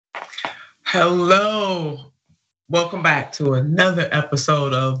Hello. Welcome back to another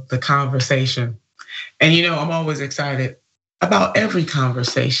episode of The Conversation. And I'm always excited about every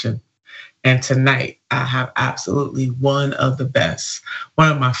conversation. And tonight, I have absolutely one of the best, one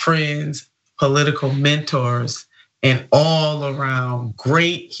of my friends, political mentors, and all around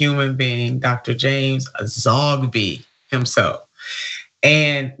great human being, Dr. James Zogby himself.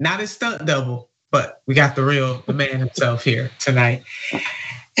 And not his stunt double, but we got the man himself here tonight.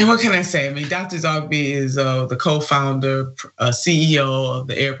 And what can I say? I mean, Dr. Zogby is the co-founder, CEO of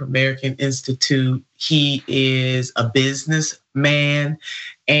the Arab American Institute. He is a businessman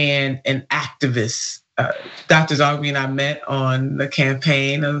and an activist. Dr. Zogby and I met on the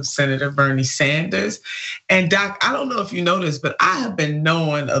campaign of Senator Bernie Sanders. And Doc, I don't know if you know this, but I have been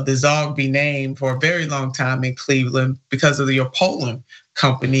knowing of the Zogby name for a very long time in Cleveland because of your polling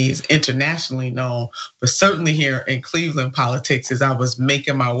company is internationally known, but certainly here in Cleveland politics, as I was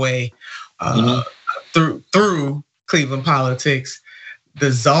making my way through Cleveland politics, the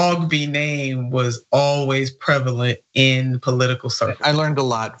Zogby name was always prevalent in political circles. I learned a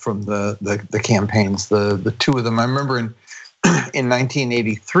lot from the campaigns, the two of them. I remember in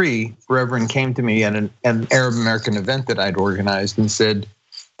 1983, Reverend came to me at an Arab American event that I'd organized and said,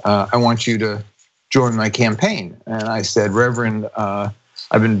 "I want you to join my campaign." And I said, "Reverend,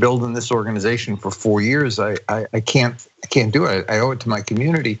 I've been building this organization for 4 years. I can't do it. I owe it to my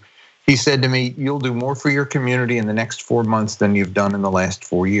community." He said to me, "You'll do more for your community in the next 4 months than you've done in the last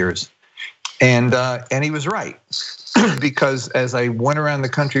 4 years." And he was right, because as I went around the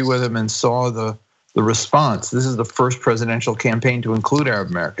country with him and saw the response, this is the first presidential campaign to include Arab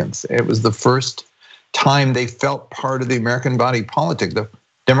Americans. It was the first time they felt part of the American body politic. The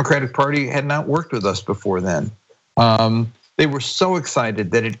Democratic Party had not worked with us before then. They were so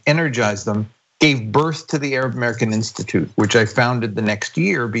excited that it energized them, gave birth to the Arab American Institute, which I founded the next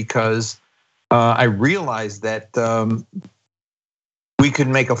year because I realized that we could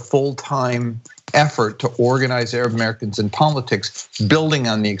make a full-time effort to organize Arab Americans in politics, building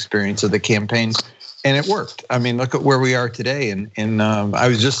on the experience of the campaign, and it worked. I mean, look at where we are today. And I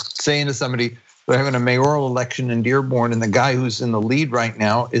was just saying to somebody, we're having a mayoral election in Dearborn, and the guy who's in the lead right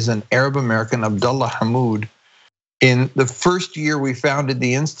now is an Arab American, Abdullah Hamoud. In the first year we founded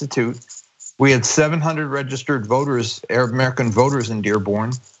the Institute, we had 700 registered voters, Arab American voters in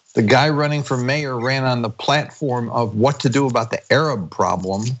Dearborn. The guy running for mayor ran on the platform of what to do about the Arab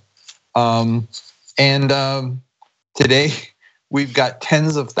problem. Today we've got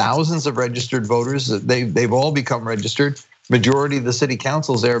tens of thousands of registered voters. They've all become registered. Majority of the city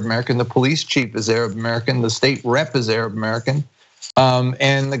council is Arab American. The police chief is Arab American. The state rep is Arab American.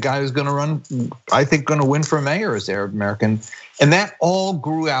 And the guy who's gonna run, I think gonna win for mayor is Arab American. And that all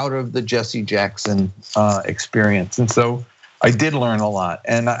grew out of the Jesse Jackson experience. And so I did learn a lot,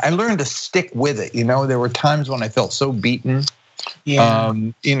 and I learned to stick with it. There were times when I felt so beaten. Yeah.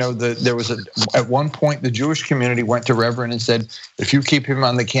 There was at one point the Jewish community went to Reverend and said, "If you keep him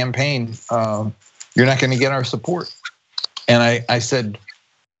on the campaign, you're not gonna get our support." And I said,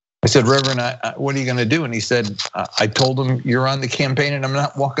 "Reverend, what are you gonna do?" And he said, "I told him you're on the campaign and I'm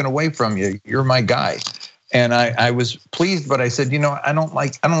not walking away from you. You're my guy." And I was pleased, but I said, I don't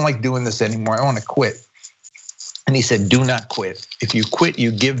like doing this anymore. I want to quit. And he said, "Do not quit. If you quit,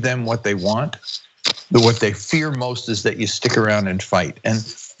 you give them what they want. What they fear most is that you stick around and fight." And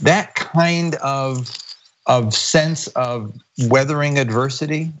that kind of sense of weathering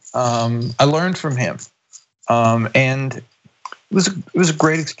adversity, I learned from him, and it was a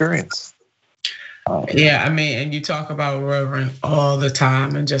great experience. Yeah, I mean, and you talk about Reverend all the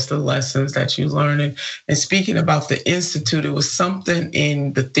time and just the lessons that you learn. And speaking about the Institute, it was something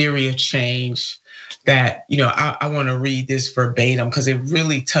in the theory of change that, I want to read this verbatim because it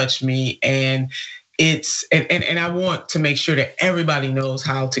really touched me. And I want to make sure that everybody knows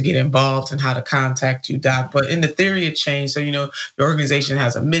how to get involved and how to contact you, Doc. But in the theory of change, so your organization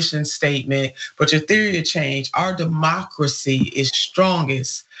has a mission statement, but your theory of change, our democracy is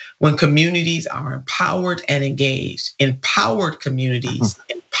strongest when communities are empowered and engaged. Empowered communities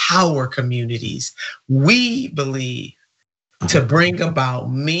empower communities. We believe to bring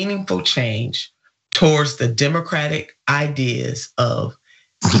about meaningful change towards the democratic ideas of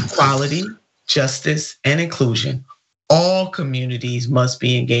equality, justice, and inclusion, all communities must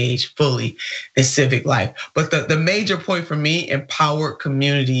be engaged fully in civic life. But the major point for me, empower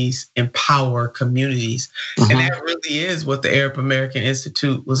communities empower communities. And that really is what the Arab American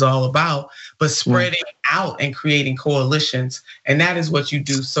Institute was all about, but spreading out and creating coalitions. And that is what you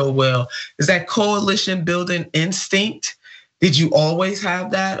do so well. Is that coalition building instinct? Did you always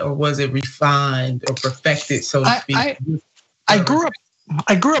have that, or was it refined or perfected, so to speak? I grew up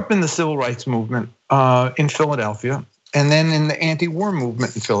I grew up in the civil rights movement in Philadelphia, and then in the anti-war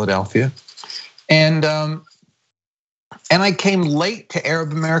movement in Philadelphia, and I came late to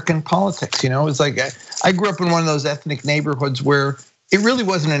Arab American politics. It was like I grew up in one of those ethnic neighborhoods where it really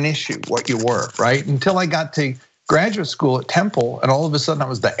wasn't an issue what you were, right? Until I got to graduate school at Temple, and all of a sudden I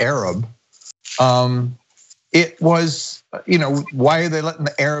was the Arab. It was, why are they letting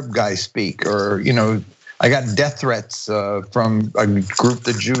the Arab guy speak? Or, I got death threats from a group,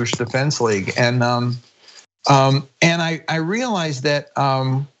 the Jewish Defense League, and I realized that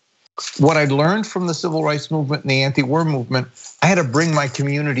what I'd learned from the civil rights movement and the anti-war movement, I had to bring my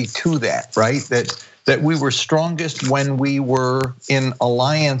community to that, right? That we were strongest when we were in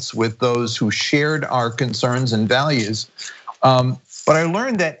alliance with those who shared our concerns and values. But I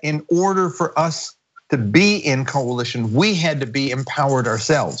learned that in order for us to be in coalition, we had to be empowered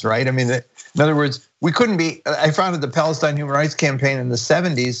ourselves, right? I mean, in other words, we couldn't be. I founded the Palestine Human Rights Campaign in the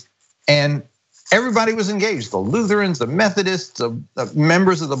 70s, and everybody was engaged: the Lutherans, the Methodists, the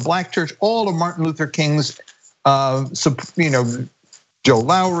members of the Black Church, all of Martin Luther King's, Joe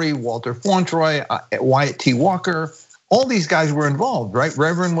Lowry, Walter Fauntroy, Wyatt T. Walker, all these guys were involved, right?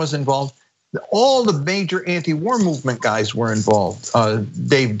 Reverend was involved. All the major anti-war movement guys were involved.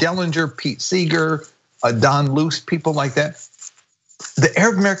 Dave Dellinger, Pete Seeger, Don Luce, people like that. The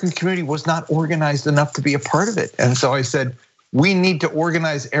Arab American community was not organized enough to be a part of it. And so I said, we need to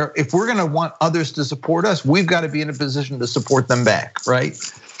organize. If we're gonna want others to support us, we've got to be in a position to support them back, right?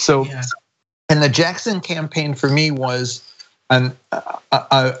 So, and the Jackson campaign for me was an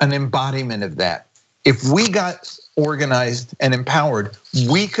embodiment of that. If we got organized and empowered,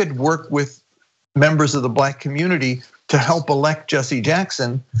 we could work with members of the Black community to help elect Jesse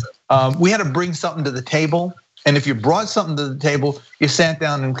Jackson. We had to bring something to the table, and if you brought something to the table, you sat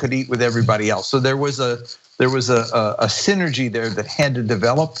down and could eat with everybody else. So there was a synergy there that had to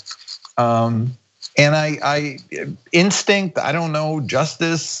develop, and I instinct, I don't know,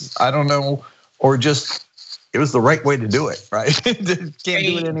 justice, I don't know, or just it was the right way to do it, right? Can't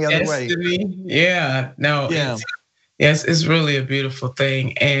do it any other way. Yeah, no, yeah. Yes, it's really a beautiful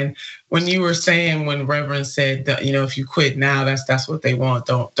thing. And when you were saying, when Reverend said that, if you quit now, that's what they want.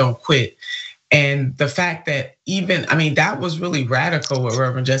 Don't quit. And the fact that that was really radical what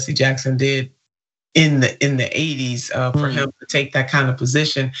Reverend Jesse Jackson did in the 80s for him to take that kind of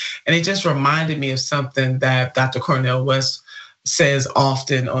position. And it just reminded me of something that Dr. Cornel West says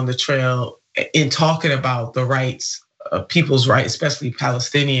often on the trail in talking about the rights of people's rights, especially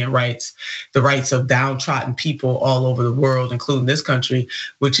Palestinian rights, the rights of downtrodden people all over the world, including this country,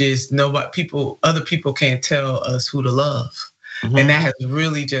 which is other people can't tell us who to love. And that has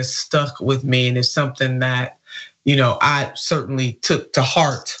really just stuck with me. And it's something that, I certainly took to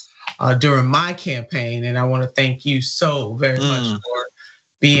heart during my campaign. And I want to thank you so very much for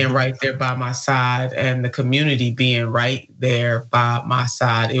being right there by my side, and the community being right there by my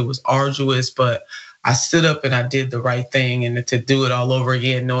side. It was arduous, but I stood up and I did the right thing. And to do it all over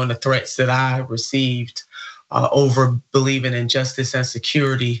again, knowing the threats that I received over believing in justice and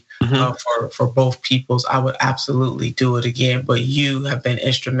security for both peoples, I would absolutely do it again. But you have been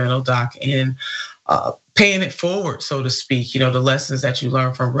instrumental, Doc, in paying it forward, so to speak. The lessons that you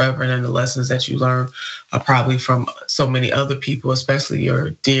learned from Reverend and the lessons that you learned probably from so many other people, especially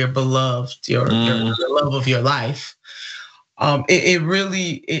your dear beloved, the love of your life. It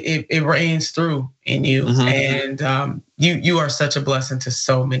really reigns through in you, and you are such a blessing to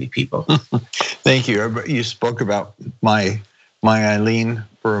so many people. Thank you. You spoke about my Eileen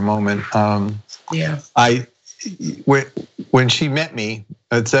for a moment. When she met me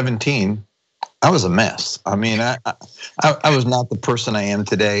at 17, I was a mess. I mean, I was not the person I am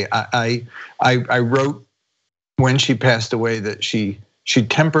today. I wrote when she passed away that she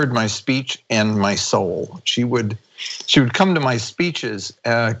tempered my speech and my soul. She would come to my speeches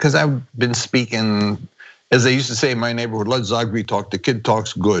because I've been speaking, as they used to say in my neighborhood, let Zogby talk. The kid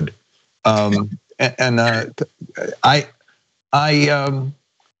talks good, and I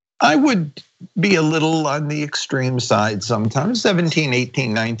would be a little on the extreme side sometimes, 17,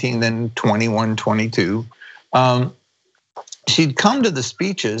 18, 19, then 21, 22. She'd come to the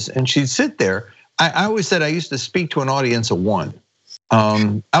speeches and she'd sit there. I always said I used to speak to an audience of one.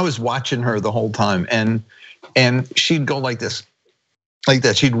 I was watching her the whole time, and she'd go like this, like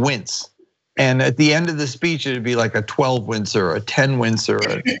that. She'd wince. And at the end of the speech, it'd be like a 12 wincer or a 10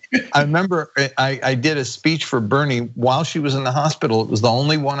 wincer. I remember I did a speech for Bernie while she was in the hospital. It was the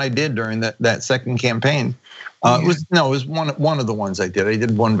only one I did during that second campaign. It was one of the ones I did. I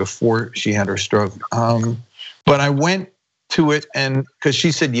did one before she had her stroke. But I went to it, and because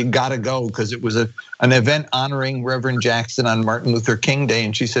she said you got to go because it was an event honoring Reverend Jackson on Martin Luther King Day,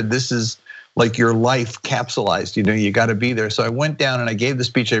 and she said this is like your life capsulized. You got to be there. So I went down and I gave the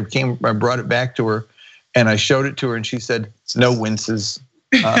speech. I brought it back to her, and I showed it to her, and she said no winces.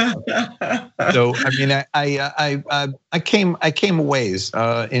 So I mean, I came a ways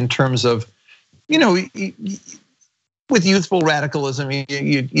in terms of, with youthful radicalism,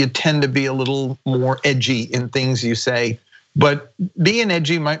 you tend to be a little more edgy in things you say. But being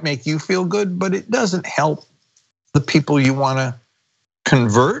edgy might make you feel good, but it doesn't help the people you want to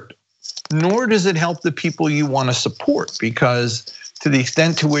convert, nor does it help the people you want to support, because to the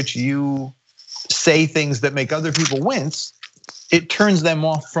extent to which you say things that make other people wince, it turns them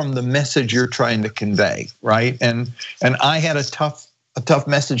off from the message you're trying to convey, right? And I had a tough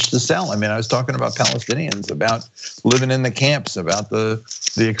message to sell. I mean, I was talking about Palestinians, about living in the camps, about the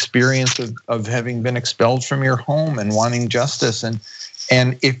experience of having been expelled from your home and wanting justice.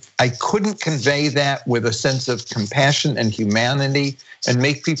 And if I couldn't convey that with a sense of compassion and humanity and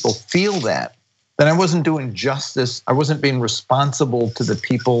make people feel that, then I wasn't doing justice. I wasn't being responsible to the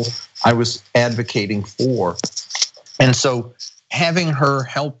people I was advocating for. And so having her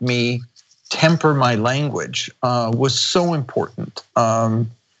help me temper my language was so important. And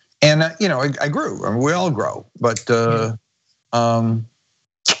I grew. I mean, we all grow, but I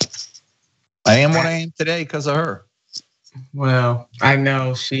am what I am today because of her. Well, I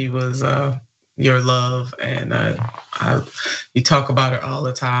know she was your love, and you talk about her all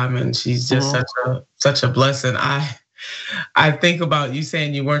the time, and she's just such a blessing. I think about you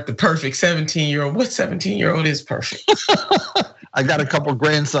saying you weren't the perfect 17-year-old. What 17-year-old is perfect? I got a couple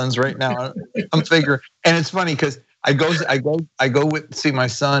grandsons right now. I'm figuring, and it's funny because I go see my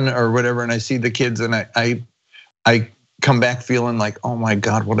son or whatever, and I see the kids, and I come back feeling like, oh my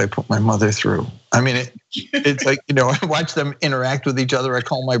God, what I put my mother through. I mean, it's like, I watch them interact with each other. I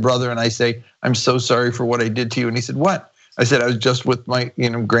call my brother and I say, I'm so sorry for what I did to you. And he said, what? I said, I was just with my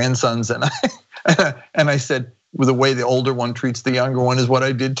grandsons, and I said, with the way the older one treats the younger one is what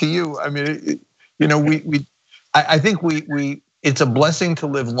I did to you. I mean, I think it's a blessing to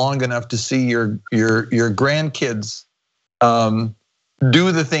live long enough to see your grandkids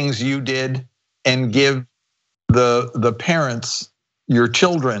do the things you did and give the parents, your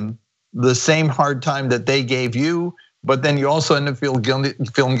children, the same hard time that they gave you, but then you also end up feeling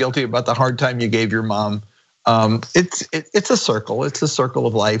guilty about the hard time you gave your mom. It's a circle. It's a circle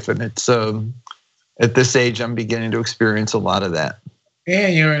of life, and it's at this age I'm beginning to experience a lot of that. Yeah,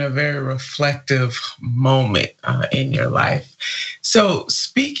 you're in a very reflective moment in your life. So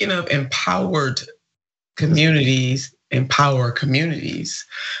speaking of empower communities,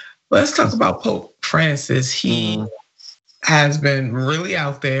 let's talk about Pope Francis. He has been really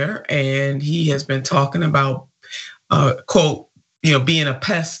out there, and he has been talking about, quote, being a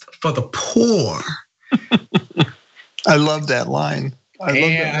pest for the poor. I love that line.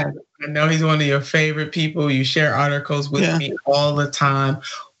 I know he's one of your favorite people. You share articles with me all the time.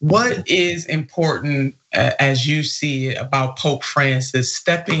 What is important as you see it about Pope Francis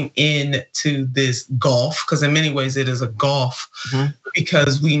stepping into this gulf? Because in many ways it is a gulf,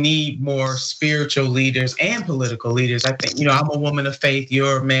 because we need more spiritual leaders and political leaders. I think, I'm a woman of faith,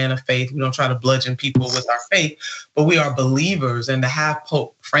 you're a man of faith. We don't try to bludgeon people with our faith, but we are believers. And to have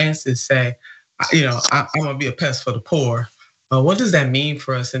Pope Francis say, I'm gonna be a pest for the poor. What does that mean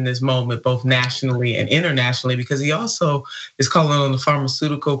for us in this moment, both nationally and internationally? Because he also is calling on the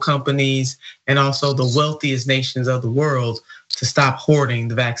pharmaceutical companies and also the wealthiest nations of the world to stop hoarding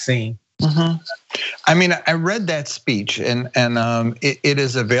the vaccine. I mean, I read that speech, and it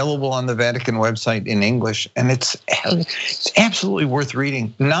is available on the Vatican website in English, and it's absolutely worth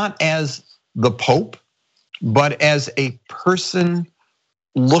reading. Not as the Pope, but as a person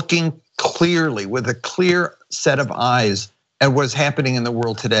looking clearly with a clear set of eyes at what's happening in the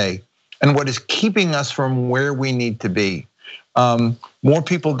world today and what is keeping us from where we need to be. More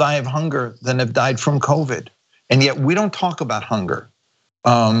people die of hunger than have died from COVID, and yet we don't talk about hunger.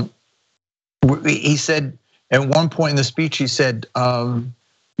 He said at one point in the speech, he said, we're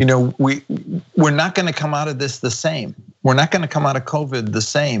not gonna come out of this the same. We're not gonna come out of COVID the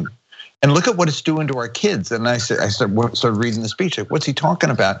same. And look at what it's doing to our kids. And I started reading the speech. Like, what's he talking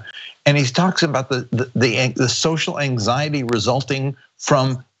about? And he talks about the social anxiety resulting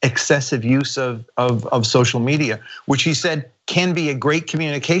from excessive use of social media, which he said can be a great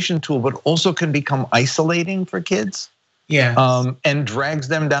communication tool, but also can become isolating for kids. Yeah. And drags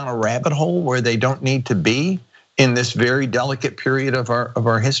them down a rabbit hole where they don't need to be in this very delicate period of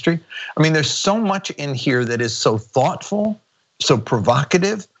our history. I mean, there's so much in here that is so thoughtful, so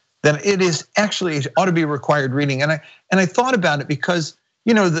provocative, then it is actually, it ought to be required reading. And I thought about it because,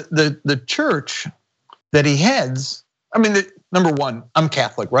 the church that he heads, I mean, number one, I'm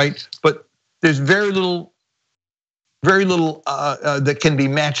Catholic, right? But there's very little that can be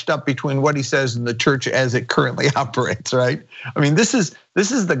matched up between what he says and the church as it currently operates, right? I mean, this is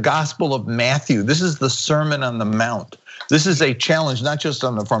the Gospel of Matthew. This is the Sermon on the Mount. This is a challenge, not just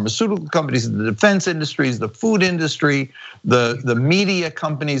on the pharmaceutical companies, the defense industries, the food industry, the media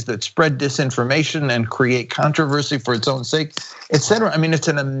companies that spread disinformation and create controversy for its own sake, et cetera. I mean, it's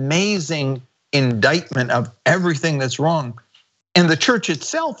an amazing indictment of everything that's wrong. And the church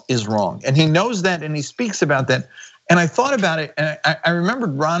itself is wrong. And he knows that and he speaks about that. And I thought about it, and I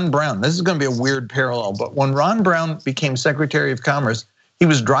remembered Ron Brown. This is gonna be a weird parallel, but when Ron Brown became Secretary of Commerce, he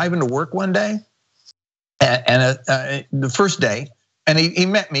was driving to work one day, and the first day, and he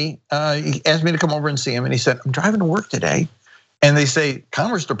met me. He asked me to come over and see him, and he said, "I'm driving to work today," and they say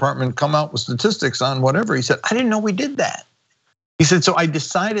Commerce Department come out with statistics on whatever. He said, "I didn't know we did that." He said, "So I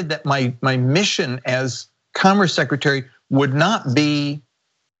decided that my mission as Commerce Secretary would not be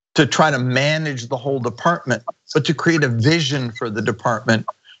to try to manage the whole department, but to create a vision for the department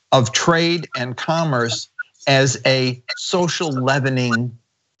of trade and commerce as a social leavening,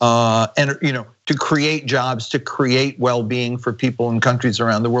 and to create jobs, to create well-being for people in countries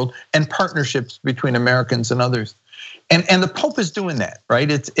around the world, and partnerships between Americans and others." And the Pope is doing that,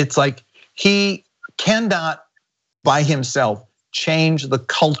 right? It's like he cannot by himself change the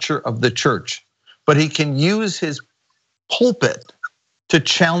culture of the church, but he can use his pulpit to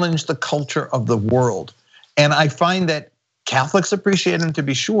challenge the culture of the world. And I find that Catholics appreciate him, to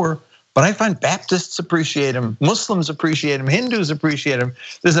be sure, but I find Baptists appreciate him, Muslims appreciate him, Hindus appreciate him.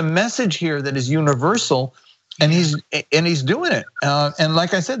 There's a message here that is universsul, and he's doing it. And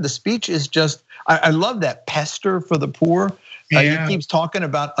like I said, the speech is just, I love that pester for the poor. He keeps talking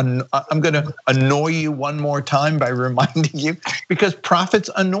about, I'm gonna annoy you one more time by reminding you, because prophets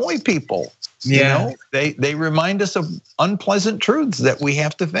annoy people. They remind us of unpleasant truths that we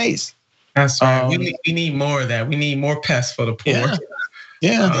have to face. That's right. We need more of that. We need more pests for the poor.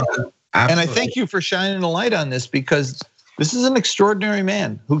 Yeah. And I thank you for shining a light on this, because this is an extraordinary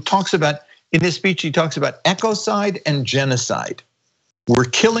man who talks about, in his speech, he talks about ecocide and genocide. We're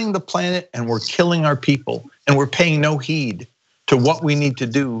killing the planet and we're killing our people, and we're paying no heed to what we need to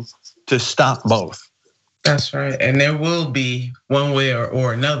do to stop both. That's right. And there will be one way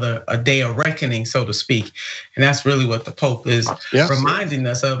or another a day of reckoning, so to speak. And that's really what the Pope is reminding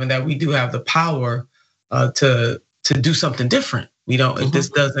us of, and that we do have the power to do something different. We don't, this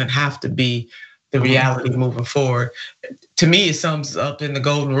doesn't have to be the reality moving forward. To me, it sums up in the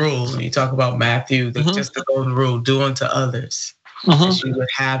golden rule. When you talk about Matthew, just the golden rule, do unto others as you would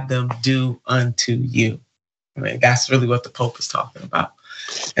have them do unto you. I mean, that's really what the Pope is talking about.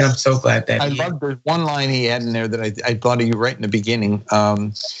 And I'm so glad that I love the one line he had in there that I thought of you right in the beginning.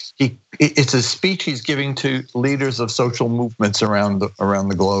 It's a speech he's giving to leaders of social movements around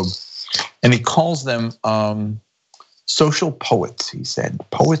the globe, and he calls them social poets. He said,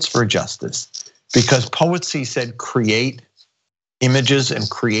 poets for justice, because poets, he said, create images and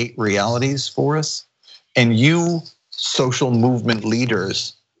create realities for us, and you social movement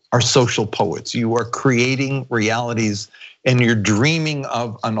leaders are social poets. You are creating realities, and you're dreaming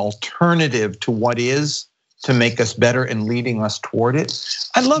of an alternative to what is, to make us better and leading us toward it.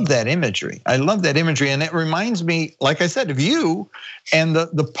 I love that imagery. I love that imagery. And it reminds me, like I said, of you and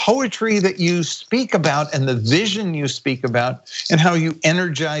the poetry that you speak about and the vision you speak about, and how you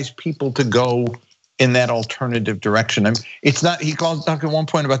energize people to go in that alternative direction. I mean, it's not, he talked at one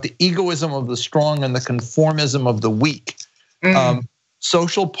point about the egoism of the strong and the conformism of the weak.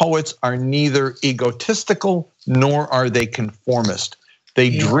 Social poets are neither egotistical nor are they conformist.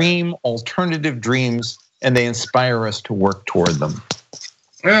 They dream alternative dreams, and they inspire us to work toward them.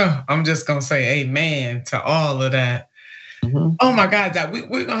 Yeah, I'm just gonna say amen to all of that. Oh my God, that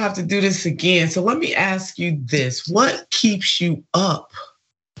we're gonna have to do this again. So let me ask you this: what keeps you up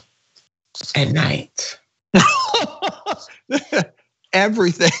at night?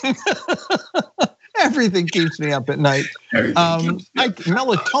 Everything. Everything keeps me up at night.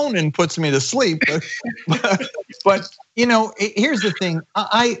 Melatonin puts me to sleep, but here's the thing.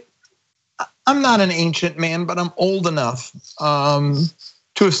 I'm not an ancient man, but I'm old enough to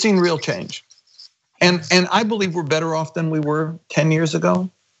have seen real change, and I believe we're better off than we were 10 years ago,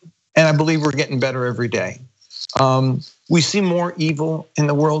 and I believe we're getting better every day. We see more evil in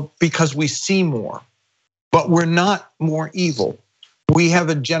the world because we see more, but we're not more evil. We have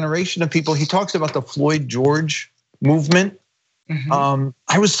a generation of people. He talks about the Floyd George movement.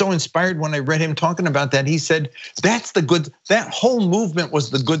 I was so inspired when I read him talking about that. He said, that whole movement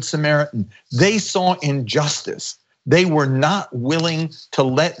was the Good Samaritan. They saw injustice. They were not willing to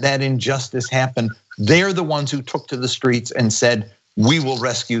let that injustice happen. They're the ones who took to the streets and said, we will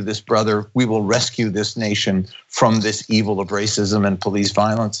rescue this brother. We will rescue this nation from this evil of racism and police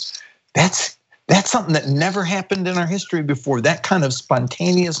violence. That's something that never happened in our history before. That kind of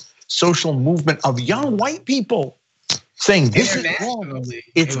spontaneous social movement of young white people saying this is wrong.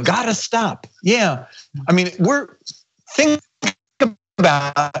 It's got to stop. Yeah, I mean, think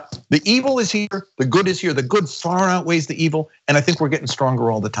about the evil is here, the good is here. The good far outweighs the evil, and I think we're getting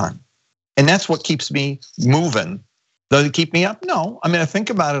stronger all the time. And that's what keeps me moving. Does it keep me up? No. I mean, I think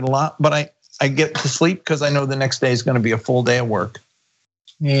about it a lot, but I get to sleep because I know the next day is going to be a full day of work.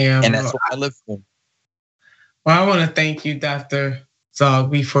 Yeah, and that's what I live for. Well, I want to thank you, Dr.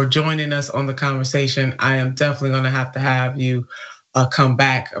 Zogby, for joining us on the conversation. I am definitely going to have you come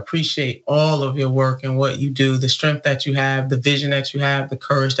back. Appreciate all of your work and what you do, the strength that you have, the vision that you have, the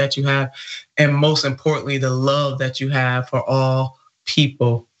courage that you have, and most importantly, the love that you have for all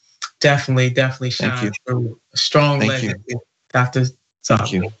people. Definitely shine through. A strong legacy, Dr. Zogby.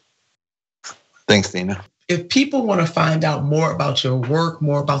 Thank you. Thanks, Dina. If people want to find out more about your work,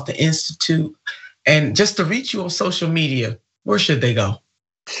 more about the Institute, and just to reach you on social media, where should they go?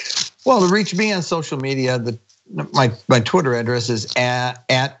 Well, to reach me on social media, my Twitter address is at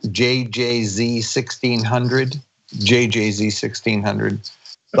JJZ1600, JJZ1600.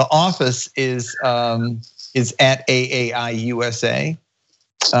 The office is at AAI USA.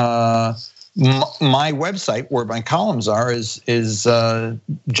 My website, where my columns are, is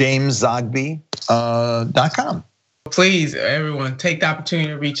jameszogby.com. Please, everyone, take the opportunity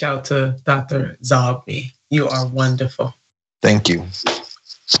to reach out to Dr. Zogby. You are wonderful. Thank you.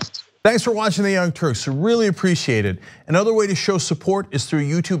 Thanks for watching The Young Turks. Really appreciate it. Another way to show support is through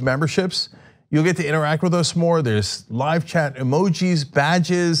YouTube memberships. You'll get to interact with us more. There's live chat emojis,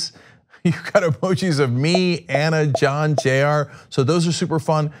 badges. You've got emojis of me, Anna, John, JR. So those are super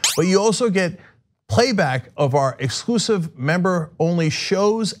fun. But you also get playback of our exclusive member-only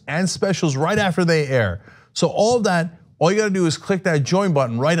shows and specials right after they air. So all of that, all you gotta do is click that join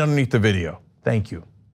button right underneath the video. Thank you.